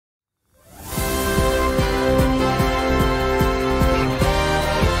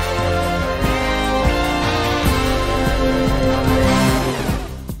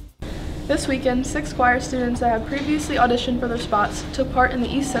This weekend, 6 choir students that had previously auditioned for their spots took part in the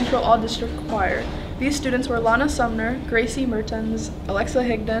East Central All-District Choir. These students were Lana Sumner, Gracie Mertens, Alexa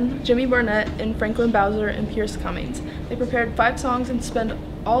Higdon, Jimmy Barnett, and Franklin Bowser and Pierce Cummings. They prepared 5 songs and spent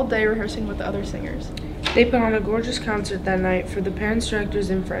all day rehearsing with the other singers. They put on a gorgeous concert that night for the parents, directors,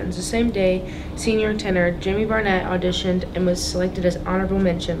 and friends. The same day, senior tenor Jimmy Barnett auditioned and was selected as honorable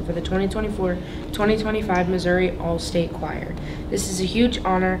mention for the 2024-2025 Missouri All-State Choir. This is a huge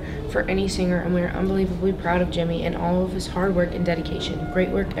honor for any singer, and we are unbelievably proud of Jimmy and all of his hard work and dedication. Great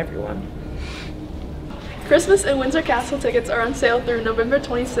work, everyone. Christmas and Windsor Castle tickets are on sale through November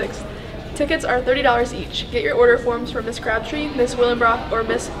 26th. Tickets are $30 each. Get your order forms for Miss Crabtree, Miss Willenbrock, or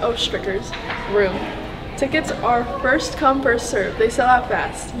Miss Ostricker's room. Tickets are first come, first served. They sell out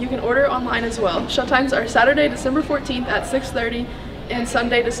fast. You can order online as well. Showtimes are Saturday, December 14th at 6:30 and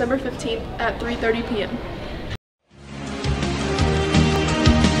Sunday, December 15th at 3:30 p.m.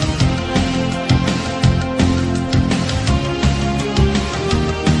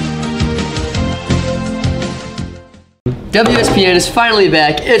 WSPN is finally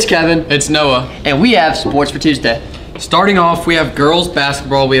back. It's Kevin. It's Noah. And we have Sports for Tuesday. Starting off, we have girls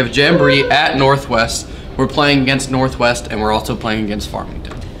basketball. We have Jamboree at Northwest. We're playing against Northwest, and we're also playing against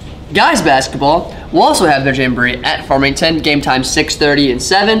Farmington. Guys basketball will also have their Jamboree at Farmington. Game time 6:30 and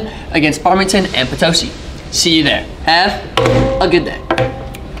 7 against Farmington and Potosi. See you there. Have a good day.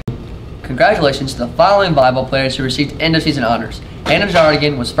 Congratulations to the following volleyball players who received end-of-season honors. Hannah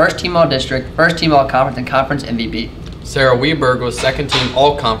Jardigan was first team All-District, first team All-Conference, and Conference MVP. Sarah Weberg was second team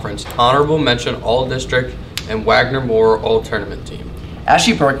All-Conference, honorable mention All-District, and Wagner Moore All-Tournament team.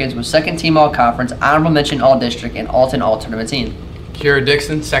 Ashley Perkins was second team All-Conference, honorable mention All-District, and Alton All-Tournament team. Kira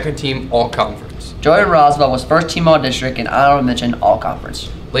Dixon, second team All-Conference. Jordan Roswell was first team All-District and honorable mention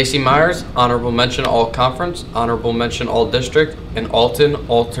All-Conference. Lacey Myers, honorable mention All-Conference, honorable mention All-District, and Alton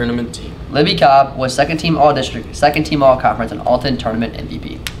All-Tournament team. Libby Cobb was second team All-District, second team All-Conference, and Alton Tournament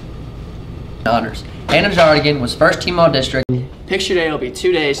MVP. Honors. Hannah Jardigan was first team All-District. Picture Day will be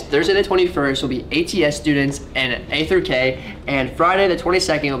 2 days. Thursday the 21st will be ATS students and A through K, and Friday the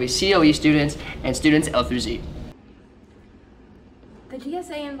 22nd will be COE students and students L through Z. The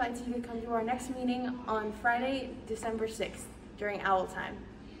GSA invites you to come to our next meeting on Friday, December 6th during Owl Time.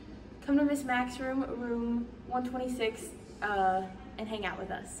 Come to Miss Mack's room, room 126, and hang out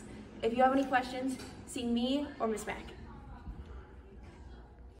with us. If you have any questions, see me or Miss Mack.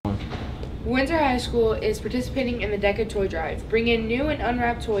 Windsor High School is participating in the DECA Toy Drive. Bring in new and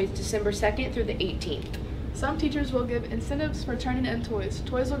unwrapped toys December 2nd through the 18th. Some teachers will give incentives for turning in toys.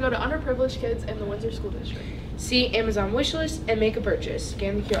 Toys will go to underprivileged kids in the Windsor School District. See Amazon wishlist and make a purchase.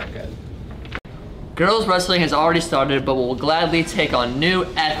 Scan the QR code. Girls wrestling has already started, but will gladly take on new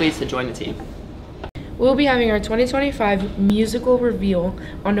athletes to join the team. We'll be having our 2025 musical reveal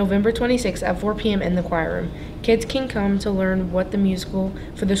on November 26th at 4 p.m. in the choir room. Kids can come to learn what the musical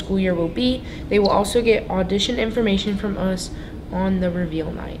for the school year will be. They will also get audition information from us on the reveal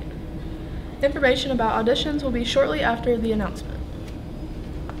night. Information about auditions will be shortly after the announcement.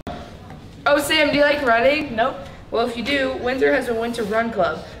 Oh, Sam, do you like running? Nope. Well, if you do, Windsor has a Winter Run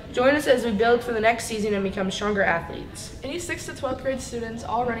Club. Join us as we build for the next season and become stronger athletes. Any 6th to 12th grade students,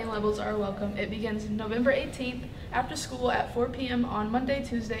 all running levels are welcome. It begins November 18th after school at 4 p.m. on Monday,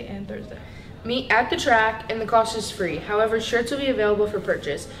 Tuesday, and Thursday. Meet at the track and the cost is free. However, shirts will be available for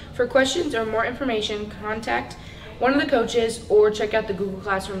purchase. For questions or more information, contact one of the coaches or check out the Google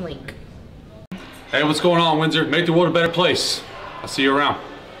Classroom link. Hey, what's going on, Windsor? Make the world a better place. I'll see you around.